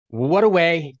What a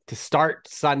way to start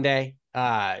Sunday.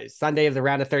 Sunday of the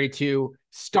round of 32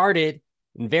 started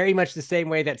in very much the same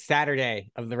way that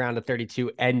Saturday of the round of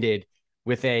 32 ended,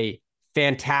 with a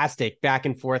fantastic back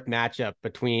and forth matchup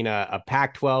between a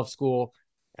Pac-12 school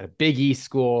and a Big East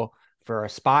school for a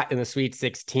spot in the Sweet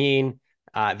 16.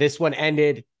 This one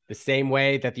ended the same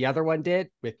way that the other one did,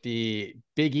 with the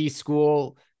Big East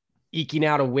school eking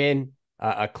out a win,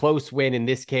 a close win in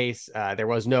this case. There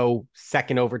was no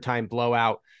second overtime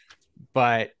blowout,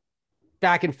 but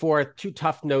back and forth, two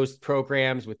tough-nosed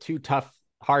programs with two tough,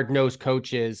 hard-nosed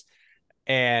coaches.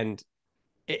 And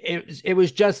it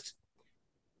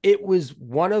was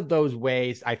one of those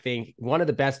ways, I think, one of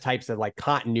the best types of like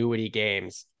continuity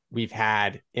games we've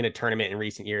had in a tournament in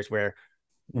recent years, where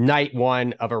night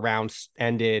one of a round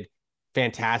ended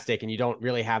fantastic, and you don't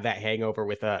really have that hangover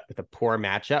with a poor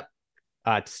matchup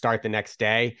to start the next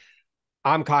day.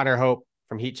 I'm Connor Hope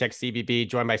from Heat Check CBB,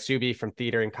 joined by Subbi from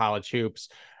Theater and College Hoops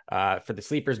for the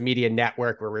Sleepers Media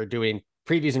Network, where we're doing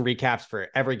previews and recaps for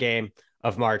every game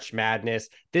of March Madness.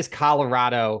 This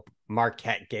Colorado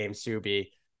Marquette game, Subbi,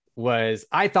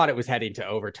 I thought it was heading to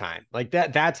overtime. Like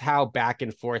that's how back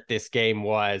and forth this game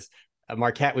was.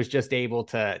 Marquette was just able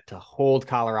to hold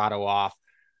Colorado off.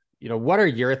 What are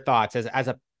your thoughts as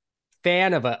a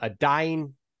fan of a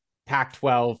dying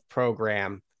Pac-12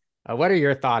 program? What are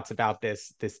your thoughts about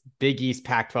this Big East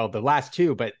Pac-12, the last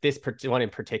two, but this one in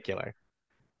particular?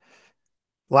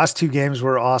 Last two games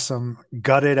were awesome.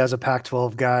 Gutted as a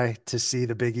Pac-12 guy to see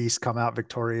the Big East come out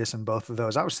victorious in both of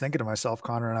those. I was thinking to myself,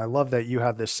 Connor, and I love that you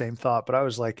had this same thought, but I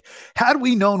was like, had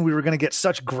we known we were going to get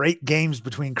such great games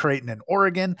between Creighton and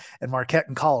Oregon and Marquette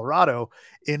and Colorado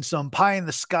in some pie in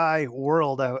the sky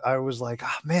world, I was like,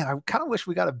 oh, man, I kind of wish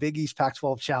we got a Big East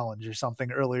Pac-12 challenge or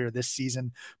something earlier this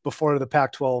season before the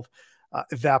Pac-12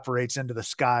 evaporates into the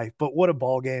sky. But what a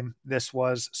ball game this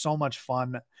was. So much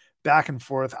fun back and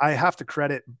forth. I have to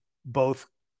credit both.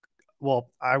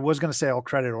 Well, I was going to say I'll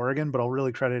credit Oregon, but I'll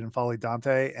really credit N'Faly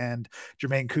Dante and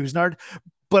Jermaine Couisnard.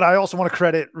 But I also want to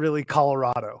credit really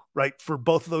Colorado, right, for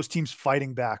both of those teams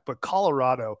fighting back. But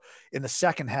Colorado in the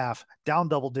second half, down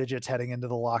double digits heading into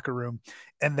the locker room.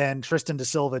 And then Tristan da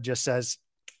Silva just says,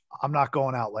 I'm not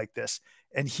going out like this.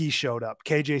 And he showed up.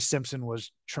 KJ Simpson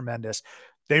was tremendous.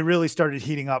 They really started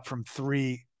heating up from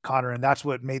three, Connor, and that's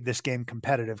what made this game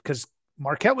competitive, because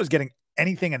Marquette was getting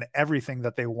anything and everything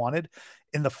that they wanted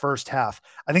in the first half.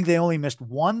 I think they only missed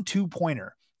 1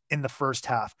 2-pointer in the first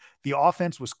half. The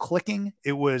offense was clicking.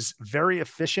 It was very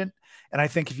efficient. And I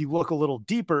think if you look a little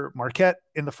deeper, Marquette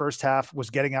in the first half was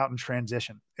getting out in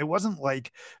transition. It wasn't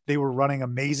like they were running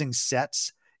amazing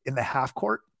sets in the half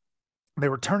court. They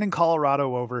were turning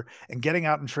Colorado over and getting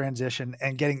out in transition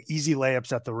and getting easy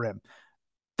layups at the rim.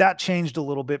 That changed a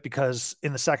little bit because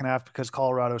in the second half, because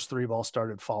Colorado's three ball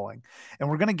started falling. And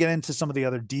we're going to get into some of the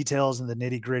other details and the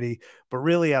nitty gritty, but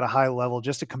really at a high level,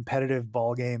 just a competitive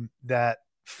ball game that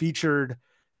featured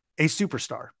a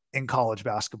superstar in college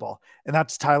basketball. And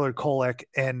that's Tyler Kolek.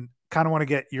 And kind of want to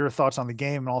get your thoughts on the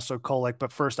game and also Kolek.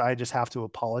 But first, I just have to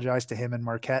apologize to him and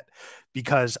Marquette,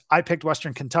 because I picked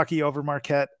Western Kentucky over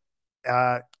Marquette.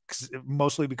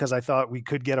 Mostly because I thought we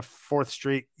could get a fourth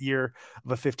straight year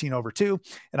of a 15/2.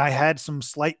 And I had some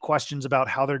slight questions about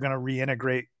how they're going to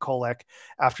reintegrate Kolek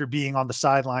after being on the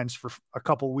sidelines for a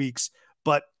couple weeks.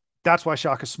 But that's why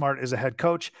Shaka Smart is a head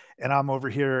coach. And I'm over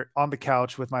here on the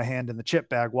couch with my hand in the chip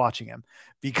bag watching him,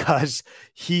 because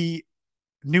he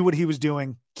knew what he was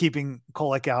doing, keeping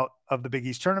Kolek out of the Big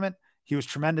East tournament. He was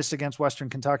tremendous against Western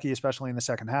Kentucky, especially in the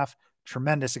second half,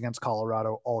 tremendous against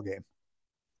Colorado all game.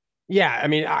 Yeah, I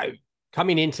mean,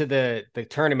 coming into the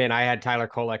tournament, I had Tyler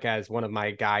Kolek as one of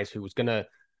my guys who was going to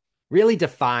really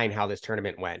define how this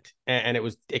tournament went, and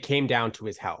it came down to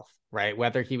his health, right?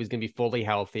 Whether he was going to be fully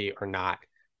healthy or not.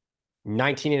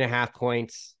 19 and a half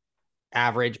points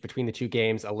average between the two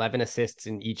games, 11 assists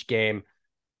in each game,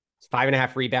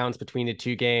 5.5 rebounds between the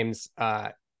two games,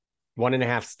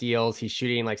 1.5 steals. He's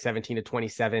shooting like 17 to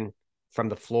 27 from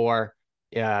the floor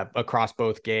across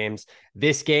both games.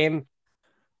 This game,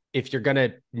 if you're going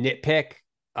to nitpick,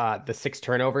 the 6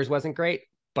 turnovers wasn't great,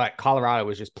 but Colorado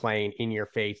was just playing in your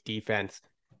face defense.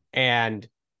 And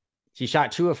he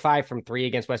shot 2 of 5 from 3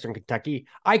 against Western Kentucky.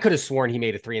 I could have sworn he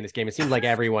made a 3 in this game. It seemed like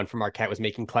everyone from Marquette was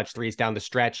making clutch threes down the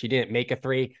stretch. He didn't make a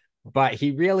 3, but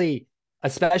he really,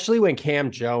 especially when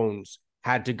Cam Jones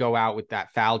had to go out with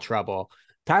that foul trouble,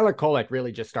 Tyler Kolek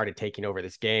really just started taking over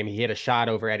this game. He hit a shot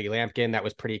over Eddie Lampkin that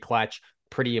was pretty clutch,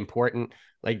 pretty important.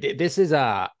 Like this is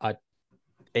a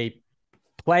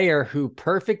player who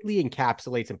perfectly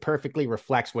encapsulates and perfectly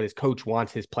reflects what his coach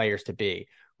wants his players to be,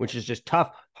 which is just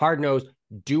tough, hard-nosed,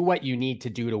 do what you need to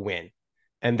do to win.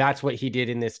 And that's what he did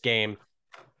in this game.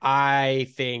 I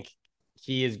think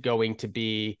he is going to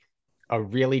be a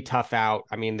really tough out.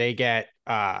 I mean, they get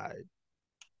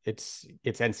it's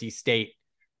NC State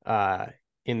uh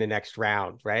in the next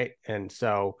round, right? And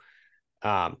so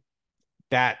um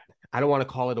that I don't want to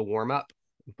call it a warm up,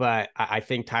 but I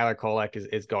think Tyler Kolek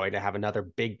is going to have another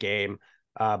big game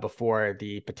before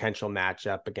the potential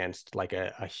matchup against like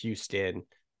a Houston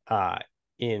uh,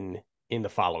 in in the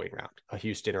following round, a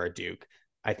Houston or a Duke.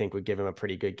 I think would give him a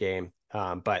pretty good game.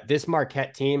 But this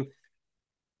Marquette team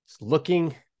is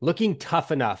looking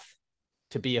tough enough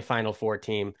to be a Final Four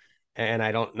team, and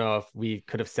I don't know if we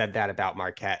could have said that about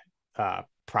Marquette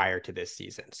prior to this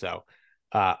season. So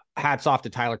hats off to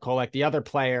Tyler Kolek. The other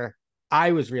player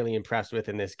I was really impressed with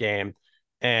in this game,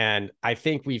 and I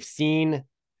think we've seen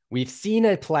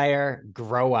a player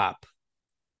grow up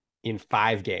in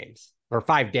 5 games or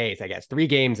 5 days, I guess, 3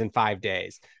 games in 5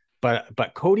 days.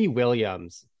 But Cody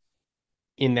Williams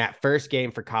in that first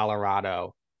game for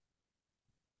Colorado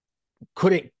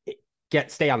couldn't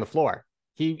stay on the floor.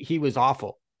 He was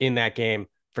awful in that game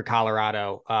for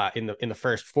Colorado in the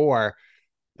first four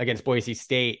against Boise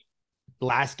State.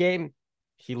 Last game,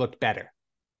 he looked better.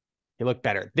 He looked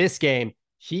better. This game,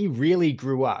 he really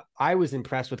grew up. I was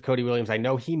impressed with Cody Williams. I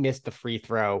know he missed the free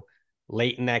throw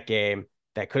late in that game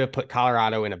that could have put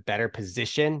Colorado in a better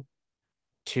position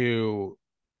to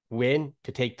win,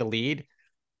 to take the lead.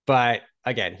 But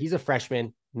again, he's a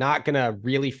freshman. Not going to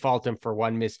really fault him for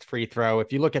one missed free throw.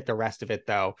 If you look at the rest of it,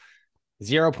 though,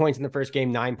 0 points in the first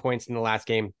game, 9 points in the last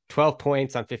game, 12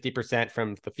 points on 50%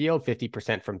 from the field,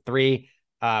 50% from three,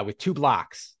 with 2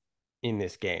 blocks in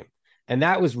this game. And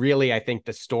that was really, I think,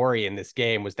 the story in this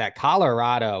game was that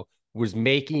Colorado was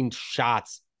making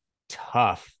shots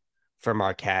tough for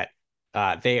Marquette.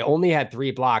 They only had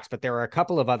 3 blocks, but there were a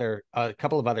couple of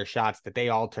other shots that they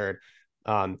altered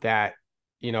that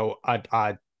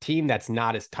a team that's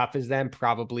not as tough as them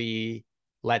probably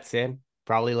lets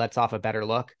off a better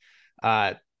look.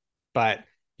 Uh, but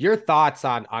your thoughts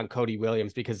on Cody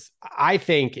Williams, because I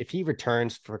think if he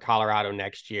returns for Colorado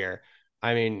next year,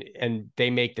 I mean, and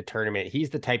they make the tournament, he's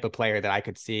the type of player that I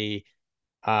could see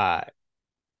uh,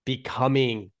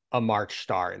 becoming a March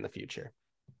star in the future.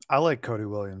 I like Cody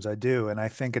Williams. I do. And I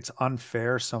think it's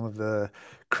unfair some of the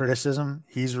criticism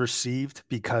he's received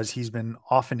because he's been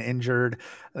often injured.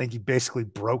 I think he basically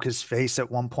broke his face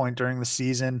at one point during the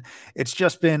season. It's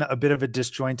just been a bit of a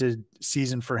disjointed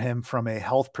season for him from a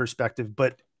health perspective.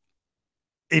 But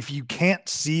if you can't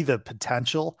see the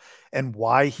potential and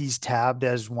why he's tabbed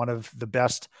as one of the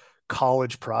best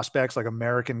college prospects, like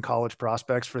American college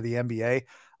prospects for the NBA,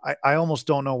 I almost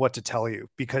don't know what to tell you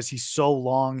because he's so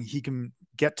long. He can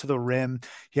get to the rim.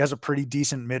 He has a pretty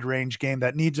decent mid range game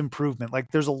that needs improvement. Like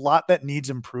there's a lot that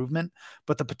needs improvement,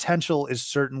 but the potential is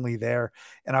certainly there.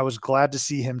 And I was glad to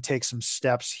see him take some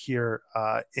steps here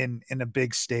in a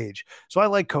big stage. So I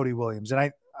like Cody Williams, and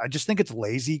I just think it's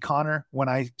lazy, Connor, when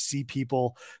I see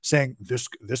people saying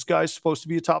this guy's supposed to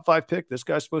be a top 5 pick, this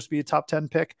guy's supposed to be a top 10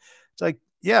 pick. It's like,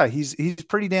 yeah, he's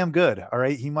pretty damn good. All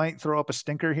right. He might throw up a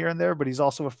stinker here and there, but he's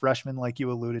also a freshman, like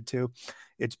you alluded to.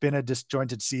 It's been a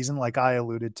disjointed season, like I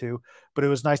alluded to, but it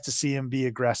was nice to see him be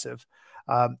aggressive.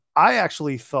 I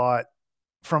actually thought,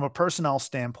 from a personnel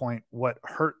standpoint, what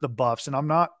hurt the Buffs, and I'm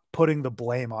not putting the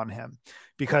blame on him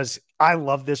because I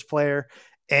love this player.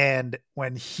 And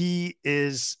when he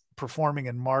is performing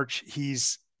in March,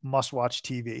 he's must watch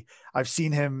TV. I've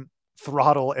seen him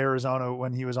throttle Arizona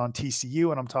when he was on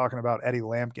TCU, and I'm talking about Eddie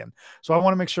Lampkin. So I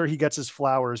want to make sure he gets his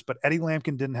flowers, but Eddie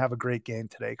Lampkin didn't have a great game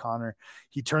today, Connor.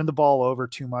 He turned the ball over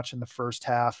too much in the first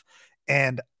half,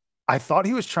 and I thought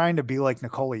he was trying to be like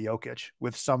Nikola Jokic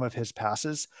with some of his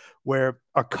passes, where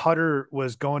a cutter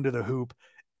was going to the hoop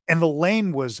and the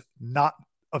lane was not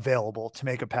available to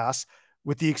make a pass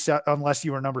with the except unless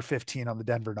you were number 15 on the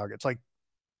Denver Nuggets. Like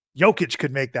Jokic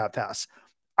could make that pass.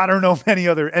 I don't know if any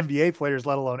other NBA players,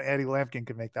 let alone Eddie Lampkin,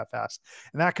 could make that pass.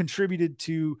 And that contributed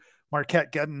to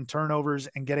Marquette getting turnovers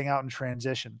and getting out in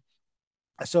transition.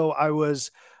 So I'm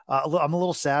a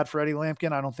little sad for Eddie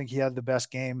Lampkin. I don't think he had the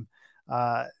best game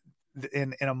uh,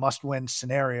 in a must win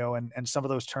scenario. And some of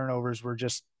those turnovers were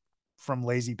just from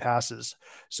lazy passes.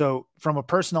 So from a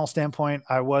personnel standpoint,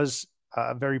 I was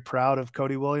very proud of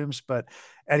Cody Williams, but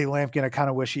Eddie Lampkin, I kind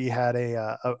of wish he had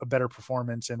a better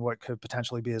performance in what could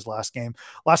potentially be his last game.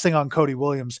 Last thing on Cody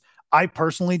Williams, I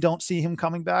personally don't see him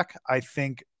coming back. I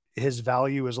think his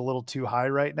value is a little too high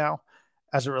right now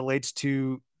as it relates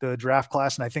to the draft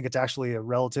class. And I think it's actually a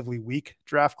relatively weak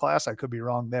draft class. I could be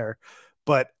wrong there,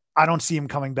 but I don't see him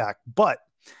coming back. But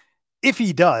if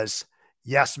he does,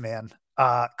 yes, man,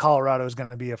 Colorado is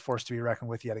going to be a force to be reckoned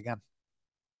with yet again.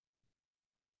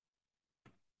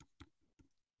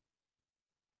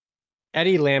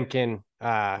 Eddie Lampkin,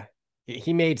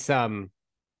 he made some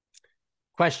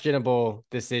questionable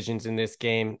decisions in this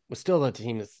game. Was still the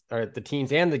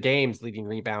teams and the game's leading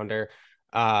rebounder.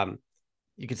 Um,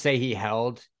 you could say he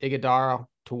held Iguodala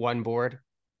to one board.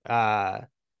 Uh,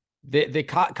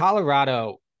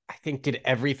 Colorado, I think, did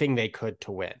everything they could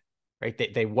to win.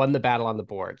 Right, they won the battle on the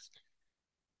boards.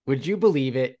 Would you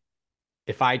believe it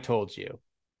if I told you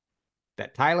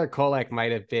that Tyler Kolek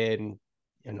might have been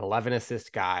an 11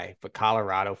 assist guy, but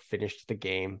Colorado finished the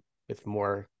game with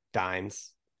more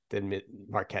dimes than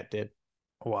Marquette did?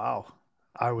 Wow.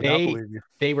 I would not They believe you.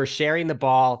 they were sharing the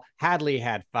ball. Hadley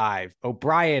had 5,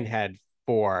 O'Brien had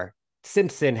 4,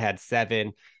 Simpson had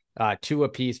 7, 2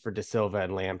 apiece for Da Silva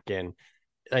and Lampkin.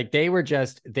 Like they were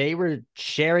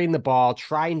sharing the ball,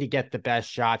 trying to get the best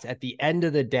shots. At the end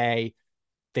of the day,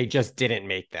 they just didn't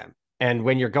make them. And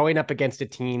when you're going up against a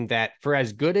team that, for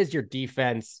as good as your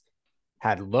defense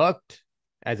had looked,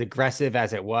 as aggressive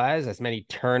as it was, as many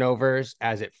turnovers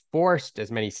as it forced,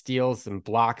 as many steals and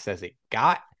blocks as it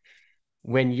got,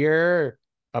 when your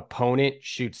opponent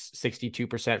shoots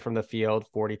 62% from the field,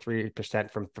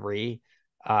 43% from three,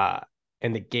 uh,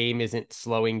 and the game isn't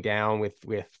slowing down with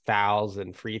fouls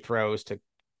and free throws to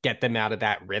get them out of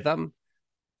that rhythm,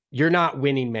 you're not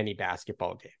winning many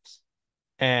basketball games.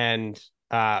 And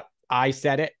I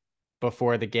said it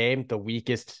before the game, the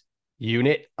weakest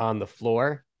unit on the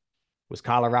floor was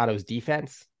Colorado's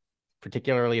defense,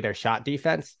 particularly their shot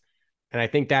defense. And I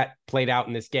think that played out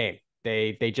in this game.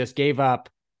 They just gave up,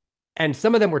 and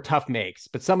some of them were tough makes,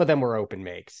 but some of them were open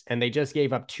makes, and they just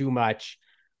gave up too much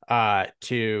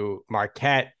to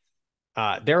Marquette.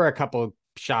 There were a couple of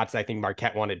shots I think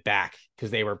Marquette wanted back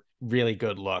because they were really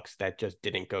good looks that just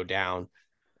didn't go down.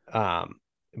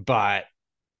 But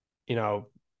you know,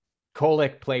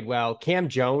 Kolek played well. Cam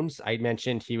Jones, I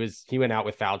mentioned he went out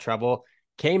with foul trouble,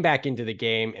 came back into the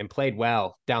game and played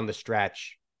well down the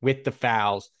stretch with the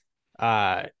fouls.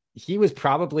 He was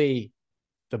probably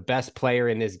the best player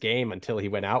in this game until he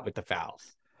went out with the fouls.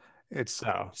 It's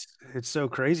So it's so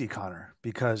crazy, Connor,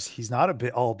 because he's not a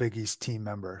bit all Big East team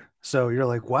member. So you're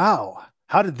like, wow,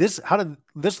 how did this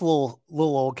little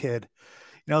old kid,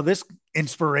 this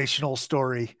inspirational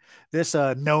story, this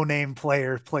no name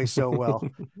player play so well?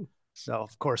 So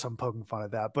of course I'm poking fun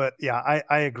at that. But yeah,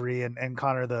 I agree. And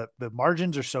Connor, the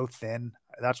margins are so thin.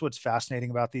 That's what's fascinating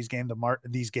about these games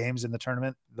in the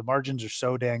tournament. The margins are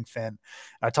so dang thin.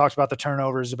 I talked about the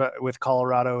turnovers with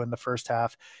Colorado in the first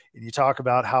half, and you talk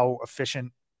about how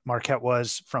efficient Marquette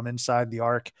was from inside the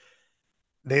arc.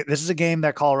 This is a game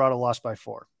that Colorado lost by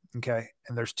 4. Okay.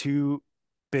 And there's two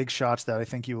big shots that I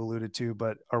think you alluded to,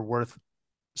 but are worth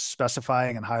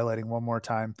specifying and highlighting one more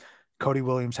time. Cody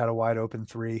Williams had a wide open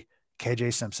 3.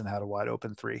 KJ Simpson had a wide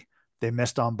open 3. They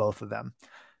missed on both of them.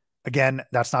 Again,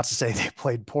 that's not to say they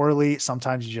played poorly.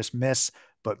 Sometimes you just miss,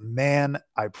 but man,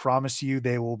 I promise you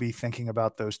they will be thinking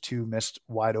about those 2 missed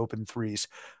wide open threes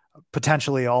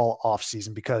potentially all off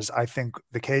season, because I think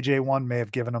the KJ one may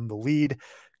have given them the lead.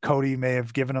 Cody may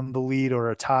have given them the lead or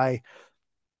a tie,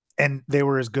 and they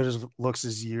were as good as looks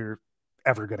as you're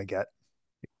ever going to get.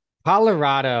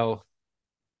 Colorado,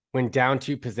 when down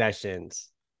 2 possessions,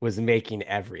 was making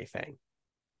everything.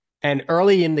 And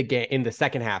early in the game, in the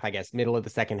second half, I guess, middle of the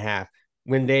second half,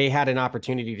 when they had an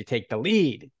opportunity to take the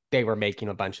lead, they were making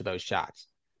a bunch of those shots.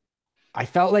 I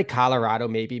felt like Colorado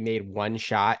maybe made one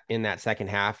shot in that second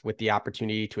half with the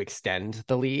opportunity to extend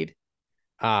the lead.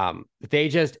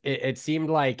 It seemed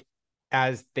like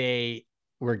as they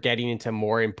were getting into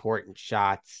more important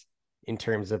shots in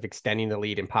terms of extending the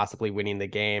lead and possibly winning the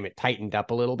game, it tightened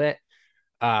up a little bit.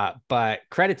 But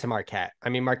credit to Marquette. I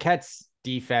mean, Marquette's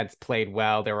defense played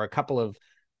well. There were a couple of,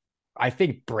 I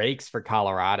think, breaks for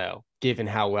Colorado, given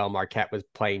how well Marquette was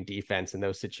playing defense in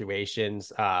those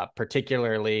situations.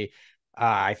 Particularly,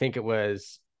 I think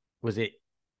was it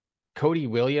Cody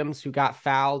Williams who got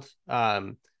fouled,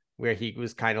 where he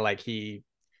was kind of like he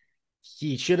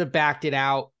should have backed it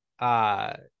out.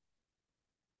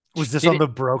 Was this Did on it? the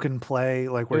broken play,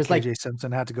 like It where was like, KJ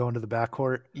Simpson had to go into the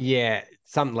backcourt? yeah,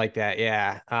 something like that.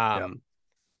 Yeah. Yeah.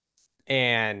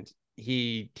 And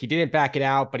he didn't back it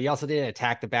out, but he also didn't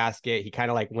attack the basket. He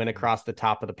kind of like went across the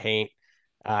top of the paint,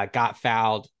 got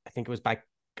fouled. I think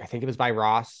it was by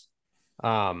Ross.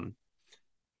 Um,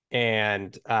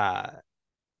 and that,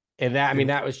 I It, mean,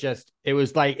 that was just, it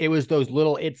was like, it was those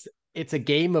little, it's a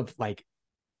game of like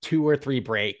 2 or 3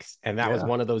 breaks. And that was yeah.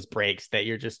 one of those breaks that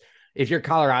you're just, if you're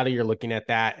Colorado, you're looking at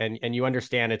that and you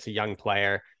understand it's a young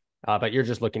player, but you're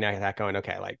just looking at that going,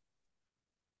 okay, like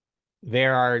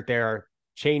there are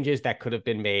changes that could have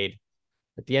been made.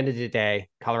 At the end of the day,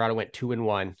 Colorado went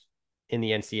 2-1 in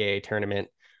the NCAA tournament,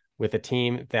 with a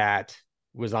team that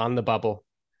was on the bubble,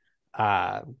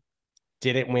 uh,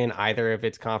 didn't win either of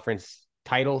its conference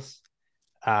titles,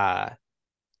 uh,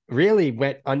 really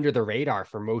went under the radar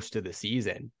for most of the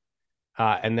season.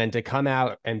 And then to come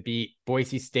out and beat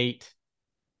Boise State,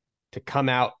 to come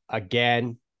out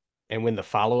again and win the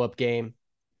follow-up game,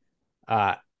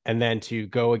 and then to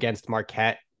go against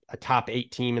Marquette, a top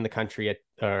 8 team in the country,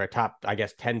 or a top, I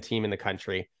guess, 10 team in the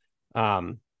country,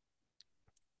 and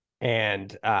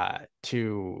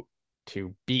to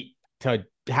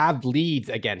have leads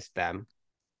against them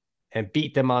and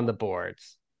beat them on the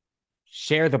boards,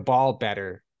 share the ball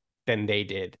better than they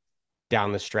did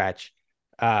down the stretch.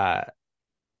 Uh,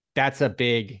 that's a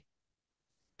big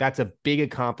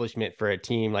accomplishment for a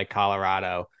team like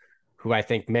Colorado, who I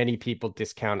think many people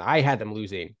discount. I had them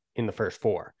losing in the first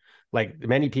 4. Like,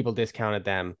 many people discounted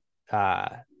them.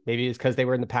 Maybe it's because they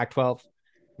were in the Pac-12.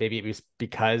 Maybe it was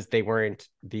because they weren't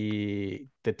the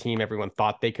team everyone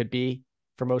thought they could be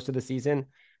for most of the season.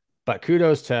 But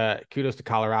kudos to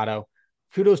Colorado.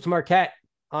 Kudos to Marquette,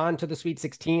 on to the Sweet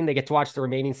 16. They get to watch the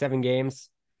remaining 7 games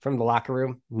from the locker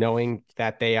room, knowing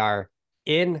that they are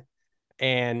in.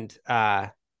 And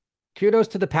kudos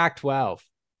to the Pac-12.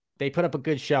 They put up a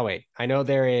good showing. I know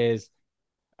there is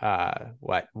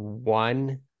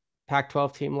one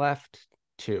Pac-12 team left?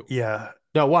 2. Yeah.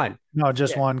 No, 1. No,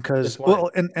 just Yeah, one just because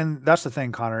one. and that's the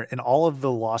thing, Connor. In all of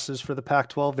the losses for the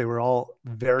Pac-12, they were all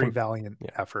very valiant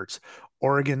Yeah. efforts.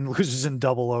 Oregon loses in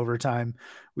double overtime.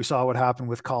 We saw what happened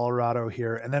with Colorado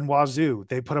here, and then Wazoo.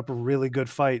 They put up a really good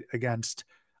fight against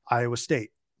Iowa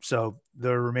State. So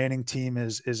the remaining team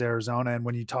is Arizona. And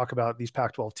when you talk about these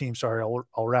Pac-12 teams, sorry,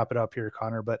 I'll wrap it up here,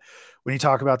 Connor. But when you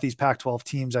talk about these Pac-12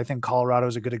 teams, I think Colorado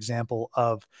is a good example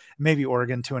of, maybe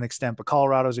Oregon to an extent, but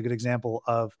Colorado is a good example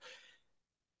of,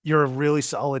 you're a really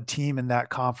solid team in that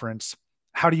conference.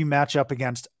 How do you match up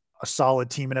against a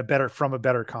solid team in a better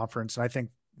conference? And I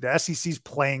think the SEC's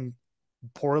playing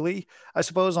poorly, I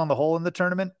suppose, on the whole in the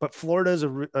tournament, but Florida is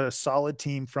a solid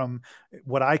team from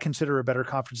what I consider a better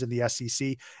conference in the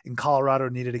SEC, and Colorado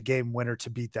needed a game winner to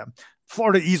beat them.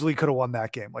 Florida easily could have won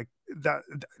that game. Like that,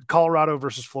 Colorado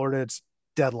versus Florida, it's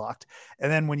deadlocked.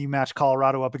 And then when you match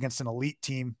Colorado up against an elite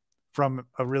team from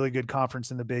a really good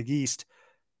conference in the Big East,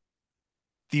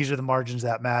 these are the margins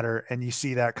that matter. And you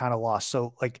see that kind of loss.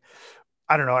 So, like,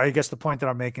 I don't know. I guess the point that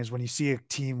I'm making is when you see a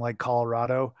team like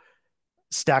Colorado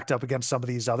stacked up against some of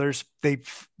these others,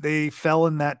 they fell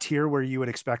in that tier where you would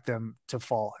expect them to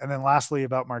fall. And then lastly,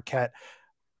 about Marquette,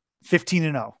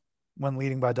 15-0 when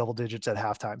leading by double digits at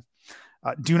halftime.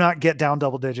 Do not get down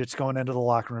double digits going into the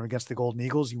locker room against the Golden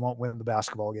Eagles. You won't win the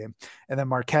basketball game. And then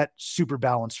Marquette, super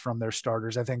balanced from their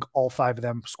starters. I think all 5 of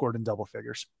them scored in double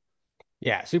figures.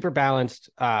 Yeah, super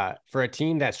balanced for a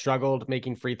team that struggled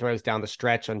making free throws down the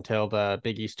stretch until the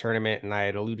Big East tournament, and I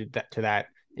had alluded to that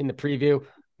in the preview.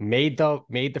 Made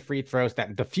the free throws,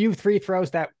 that the few free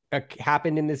throws that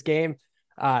happened in this game,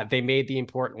 they made the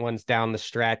important ones down the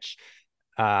stretch.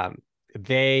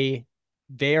 They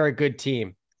are a good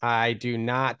team. I do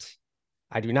not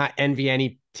envy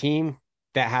any team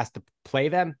that has to play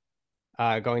them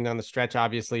going down the stretch.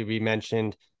 Obviously, we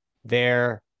mentioned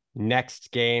their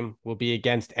next game will be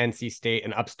against NC State,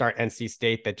 an upstart NC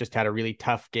State that just had a really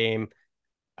tough game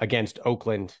against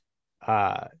Oakland.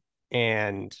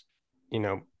 And, you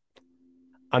know,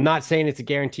 I'm not saying it's a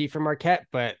guarantee for Marquette,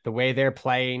 but the way they're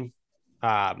playing,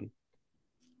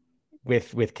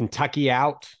 with Kentucky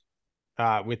out,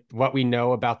 with what we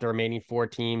know about the remaining 4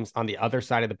 teams on the other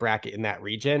side of the bracket in that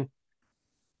region,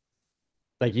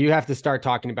 like, you have to start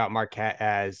talking about Marquette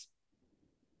as,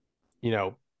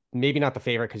 maybe not the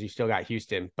favorite because you still got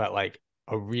Houston, but like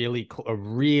a really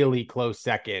close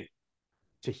second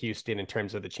to Houston in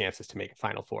terms of the chances to make a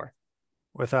Final Four.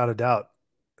 Without a doubt.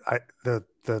 The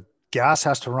gas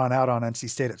has to run out on NC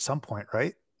State at some point,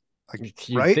 right? Like,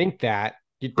 You'd right? think that.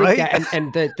 Right?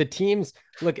 And the teams,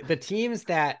 look, the teams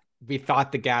that we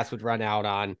thought the gas would run out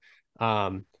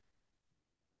on,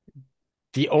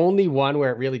 the only one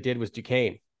where it really did was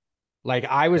Duquesne. Like,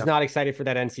 I was Yep. not excited for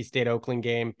that NC State Oakland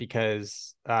game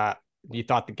because you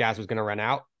thought the gas was going to run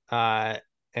out,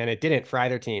 and it didn't for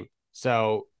either team.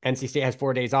 So NC State has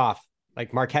 4 days off.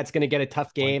 Like, Marquette's going to get a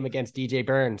tough game against DJ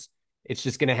Burns. It's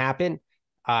just going to happen,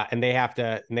 and they have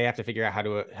to figure out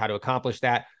how to accomplish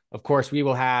that. Of course, we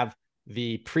will have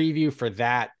the preview for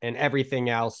that and everything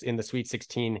else in the Sweet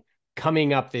 16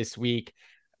 coming up this week.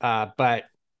 But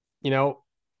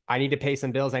I need to pay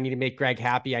some bills. I need to make Greg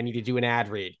happy. I need to do an ad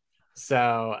read.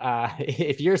 So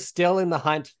if you're still in the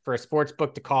hunt for a sports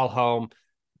book to call home,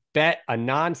 bet the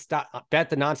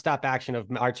nonstop action of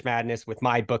March Madness with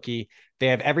MyBookie. They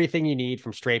have everything you need,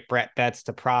 from straight bets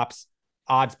to props.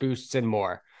 odds boosts, and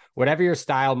more. Whatever your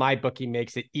style, MyBookie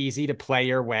makes it easy to play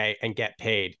your way and get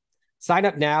paid. Sign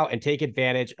up now and take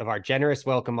advantage of our generous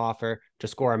welcome offer to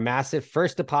score a massive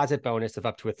first deposit bonus of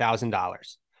up to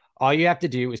 $1,000. All you have to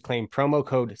do is claim promo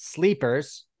code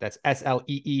SLEEPERS, that's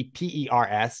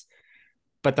SLEEPERS,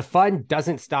 but the fun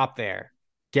doesn't stop there.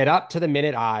 Get up to the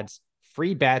minute odds,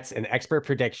 free bets, and expert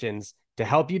predictions to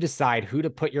help you decide who to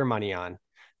put your money on.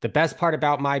 The best part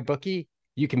about MyBookie,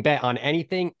 you can bet on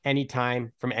anything,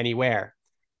 anytime, from anywhere.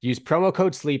 Use promo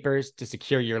code SLEEPERS to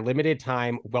secure your limited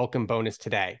time welcome bonus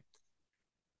today.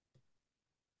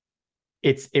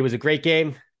 It was a great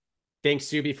game. Thanks,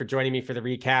 Subbi, for joining me for the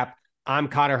recap. I'm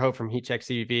Connor Hope from Heat Check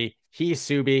CVB. He's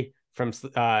Subbi from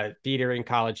Theater and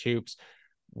College Hoops.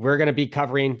 We're going to be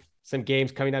covering some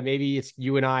games coming up. Maybe it's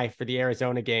you and I for the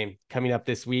Arizona game coming up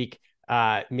this week.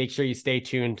 Make sure you stay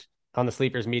tuned on the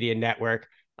Sleepers Media Network.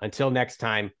 Until next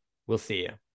time, we'll see you.